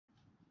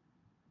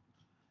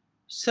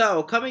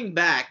So, coming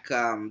back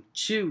to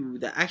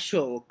the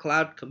actual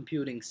cloud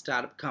computing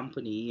startup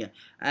company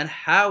and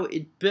how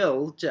it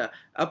built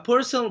a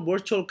personal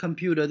virtual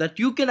computer that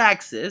you can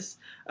access,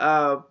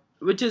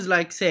 which is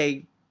like,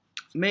 say,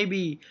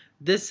 maybe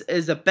this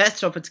is the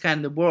best of its kind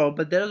in the world,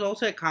 but there's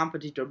also a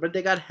competitor, but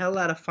they got hell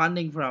out of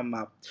funding from,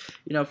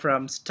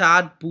 from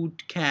Start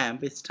Boot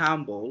Camp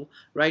Istanbul,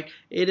 right?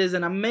 It is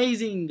an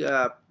amazing,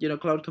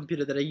 cloud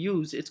computer that I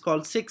use. It's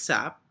called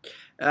SIXApp,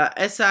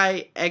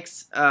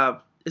 SIX,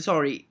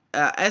 sorry,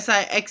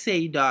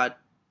 SIXA dot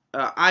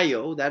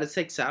IO, that is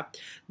SIXApp.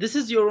 This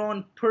is your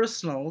own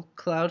personal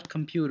cloud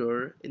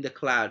computer in the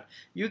cloud.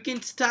 You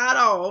can start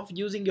off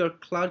using your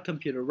cloud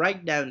computer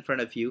right now in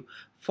front of you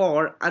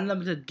for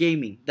unlimited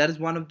gaming. That is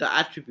one of the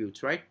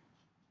attributes, right?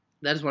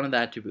 That is one of the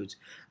attributes.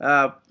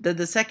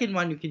 The second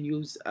one you can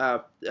use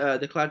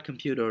the cloud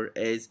computer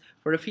is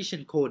for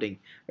efficient coding,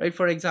 right?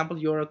 For example,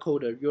 you're a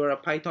coder, you're a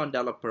Python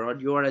developer, or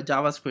you're a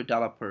JavaScript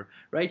developer,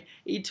 right?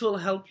 It will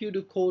help you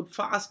to code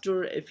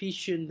faster,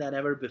 efficient than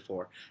ever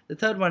before. The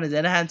third one is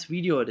enhanced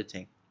video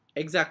editing.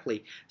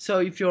 Exactly. So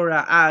if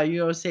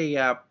you're say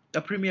a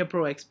Premiere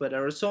Pro expert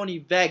or a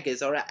Sony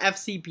Vegas or a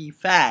FCP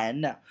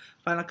fan,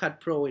 Final Cut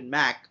Pro in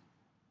Mac,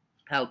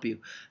 help you.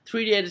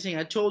 3D editing,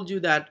 I told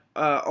you that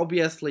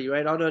obviously,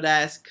 right?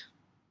 Autodesk,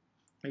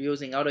 you're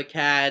using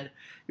AutoCAD,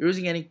 you're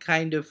using any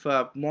kind of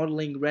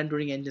modeling,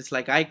 rendering engines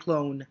like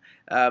iClone,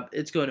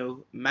 it's going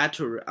to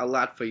matter a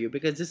lot for you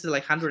because this is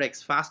like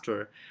 100x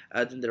faster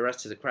than the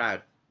rest of the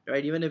crowd,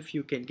 right? Even if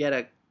you can get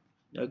a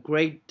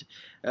great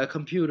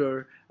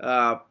computer,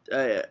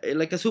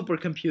 like a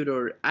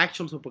supercomputer,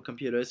 actual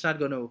supercomputer,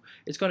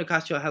 it's going to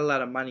cost you a hell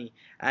lot of money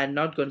and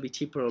not going to be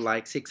cheaper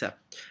like 6up,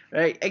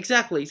 right?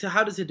 Exactly. So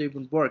how does it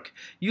even work?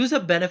 Use a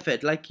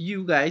benefit, like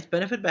you guys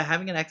benefit by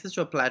having an access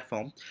to a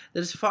platform that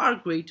is far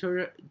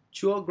greater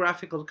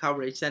geographical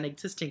coverage than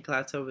existing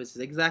cloud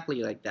services.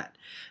 Exactly like that.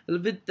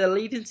 With the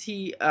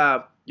latency,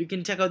 you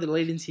can check out the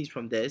latencies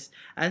from this.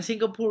 And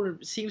Singapore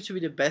seems to be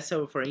the best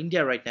server for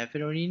India right now. If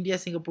you're in India,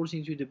 Singapore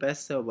seems to be the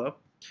best server.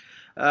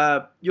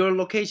 Your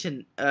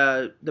location,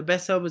 the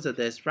best servers are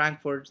this: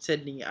 Frankfurt,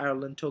 Sydney,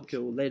 Ireland,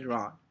 Tokyo. Later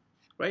on,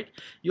 right?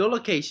 Your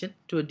location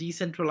to a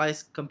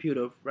decentralized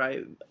computer,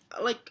 right?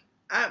 Like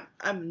I'm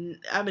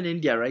in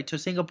India, right? So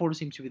Singapore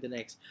seems to be the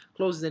next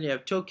closest. Then you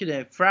have Tokyo, then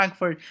you have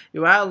Frankfurt,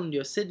 you have Ireland, you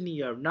have Sydney,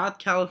 you have North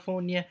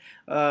California,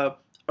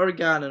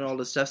 Oregon, and all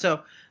this stuff.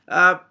 So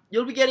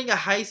you'll be getting a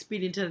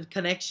high-speed internet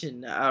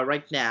connection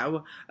right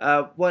now.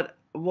 What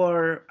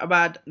were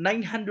about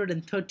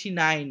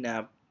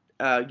 939,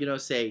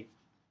 say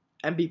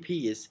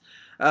Mbps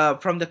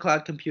from the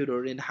cloud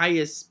computer in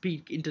highest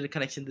speed internet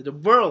connection that the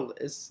world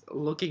is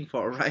looking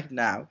for right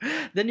now.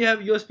 Then you have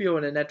USB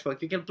over the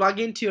network. You can plug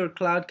into your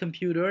cloud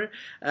computer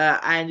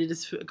and it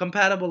is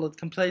compatible with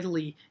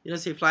completely,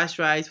 say flash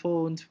drives,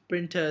 phones,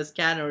 printers,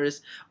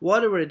 scanners,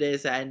 whatever it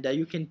is, and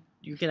you can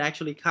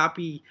actually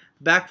copy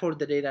back for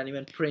the data and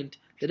even print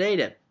the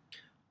data.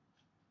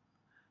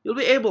 You'll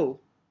be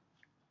able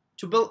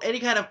to build any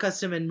kind of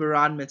custom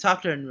environment,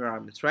 software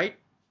environments, right?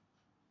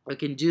 You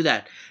can do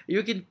that.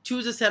 You can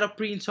choose a set of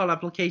pre-installed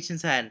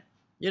applications and,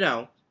 you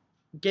know,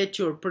 get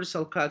your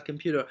personal cloud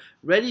computer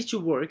ready to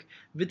work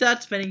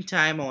without spending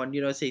time on,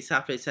 say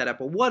software setup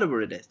or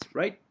whatever it is,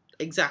 right?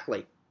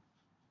 Exactly.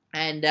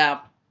 And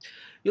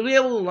you'll be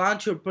able to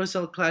launch your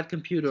personal cloud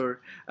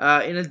computer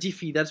in a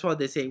jiffy. That's what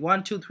they say.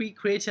 1, 2, 3,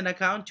 create an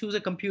account, choose a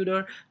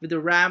computer with a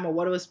RAM or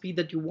whatever speed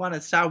that you want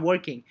and start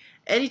working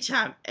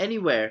anytime,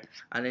 anywhere,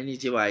 on any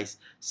device.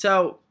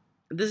 So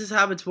this is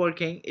how it's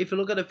working. If you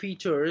look at the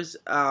features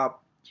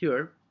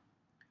here,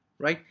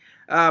 right?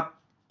 Uh,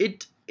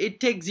 it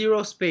takes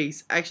zero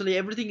space. Actually,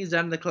 everything is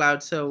done in the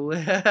cloud, so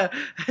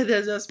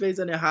there's no space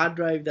on your hard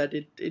drive that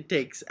it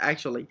takes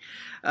actually.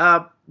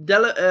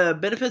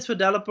 Benefits for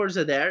developers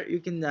are there. You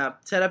can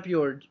set up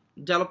your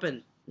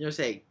development,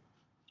 say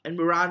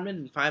environment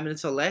in 5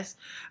 minutes or less.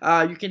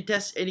 You can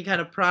test any kind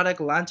of product,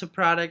 launch a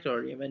product,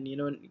 or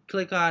even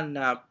click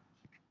on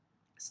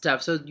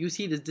stuff. So you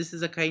see this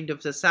is a kind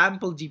of a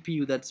sample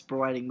GPU that's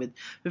providing with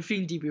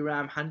 15 GB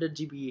RAM, 100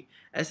 GB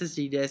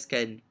SSD disk,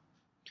 and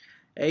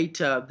 8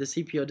 the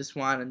CPU this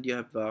one, and you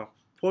have 4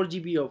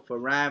 GB of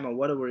RAM or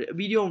whatever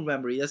video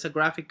memory. That's a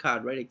graphic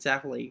card, right?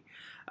 Exactly.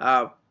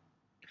 uh,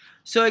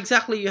 so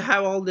exactly, you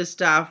have all this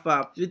stuff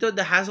without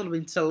the hassle of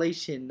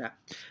installation.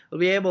 You'll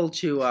be able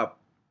to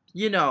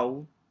you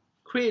know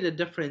create a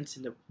difference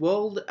in the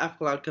world of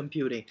cloud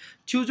computing.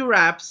 Choose your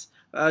apps,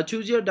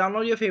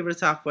 download your favorite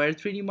software,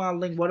 3D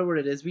modeling, whatever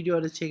it is, video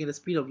editing at the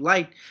speed of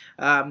light.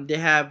 They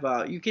have,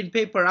 you can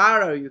pay per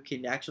hour or you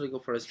can actually go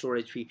for a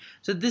storage fee.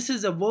 So this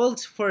is the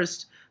world's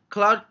first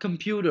cloud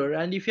computer,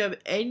 and if you have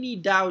any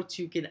doubts,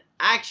 you can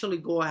actually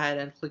go ahead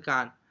and click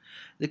on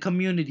the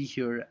community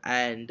here,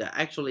 and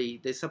actually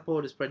the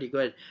support is pretty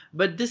good.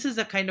 But this is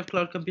a kind of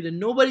cloud computer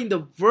nobody in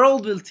the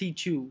world will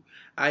teach you.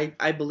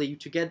 I believe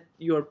to get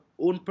your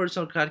own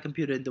personal cloud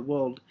computer in the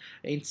world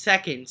in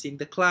seconds in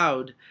the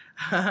cloud,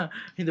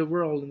 in the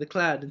world in the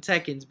cloud in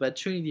seconds. But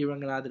Srinidhi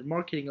Ranganathan,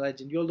 marketing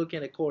legend, you're looking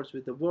at a course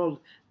which the world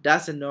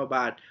doesn't know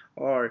about,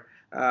 or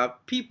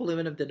people,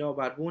 even if they know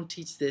about, won't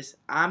teach this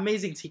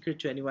amazing secret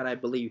to anyone, I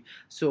believe.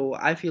 So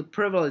I feel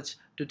privileged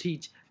to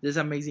teach this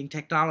amazing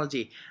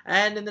technology.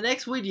 And in the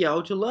next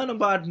video, to learn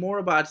about more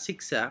about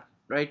Sixa,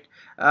 right?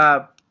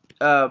 Uh,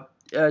 uh,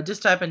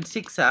 just type in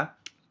Sixa,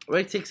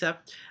 right? Sixa,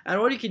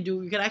 and what you can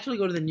do, you can actually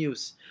go to the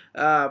news.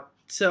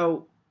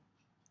 So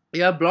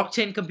you have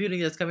blockchain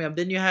computing that's coming up.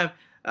 Then you have,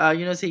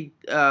 say,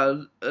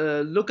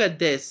 look at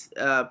this.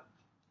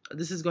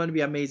 This is going to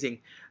be amazing.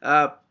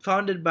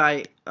 Founded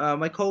by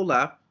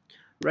Mykola,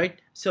 right?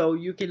 So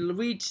you can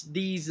read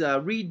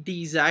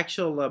these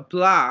actual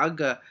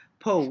blog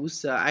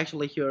posts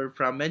actually here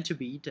from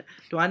Mentobeat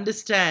to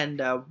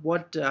understand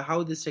what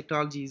how this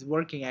technology is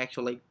working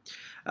actually,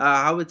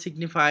 how it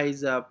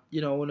signifies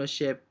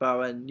ownership,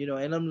 and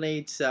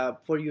eliminates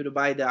for you to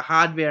buy the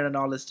hardware and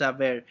all the stuff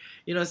where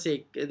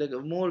say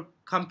the more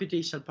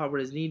computational power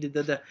is needed.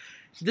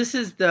 This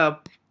is the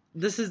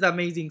this is the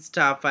amazing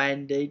stuff,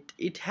 and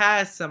it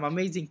has some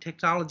amazing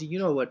technology, you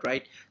know what,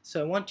 right?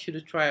 So I want you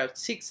to try out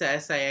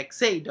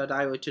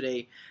sixa.io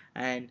today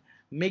and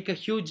make a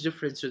huge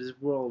difference to this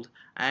world.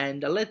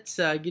 And let's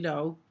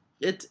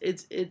it's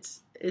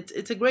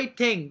a great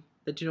thing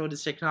that you know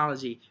this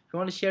technology. If you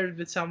want to share it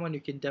with someone, you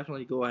can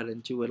definitely go ahead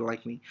and do it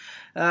like me.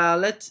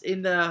 Let's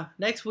in the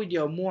next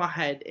video move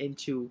ahead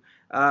into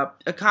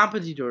a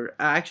competitor.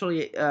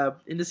 Actually,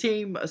 in the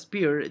same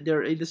sphere,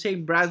 they're in the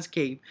same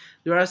brandscape.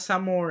 There are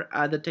some more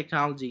other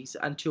technologies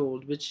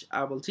untold, which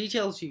I will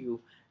detail to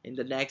you in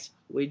the next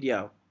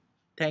video.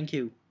 Thank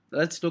you.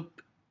 Let's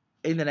look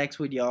in the next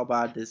video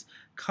about this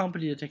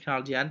competitor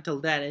technology. Until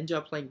then,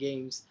 enjoy playing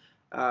games.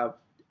 Uh,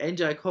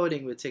 Enjoy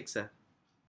coding with Sixa.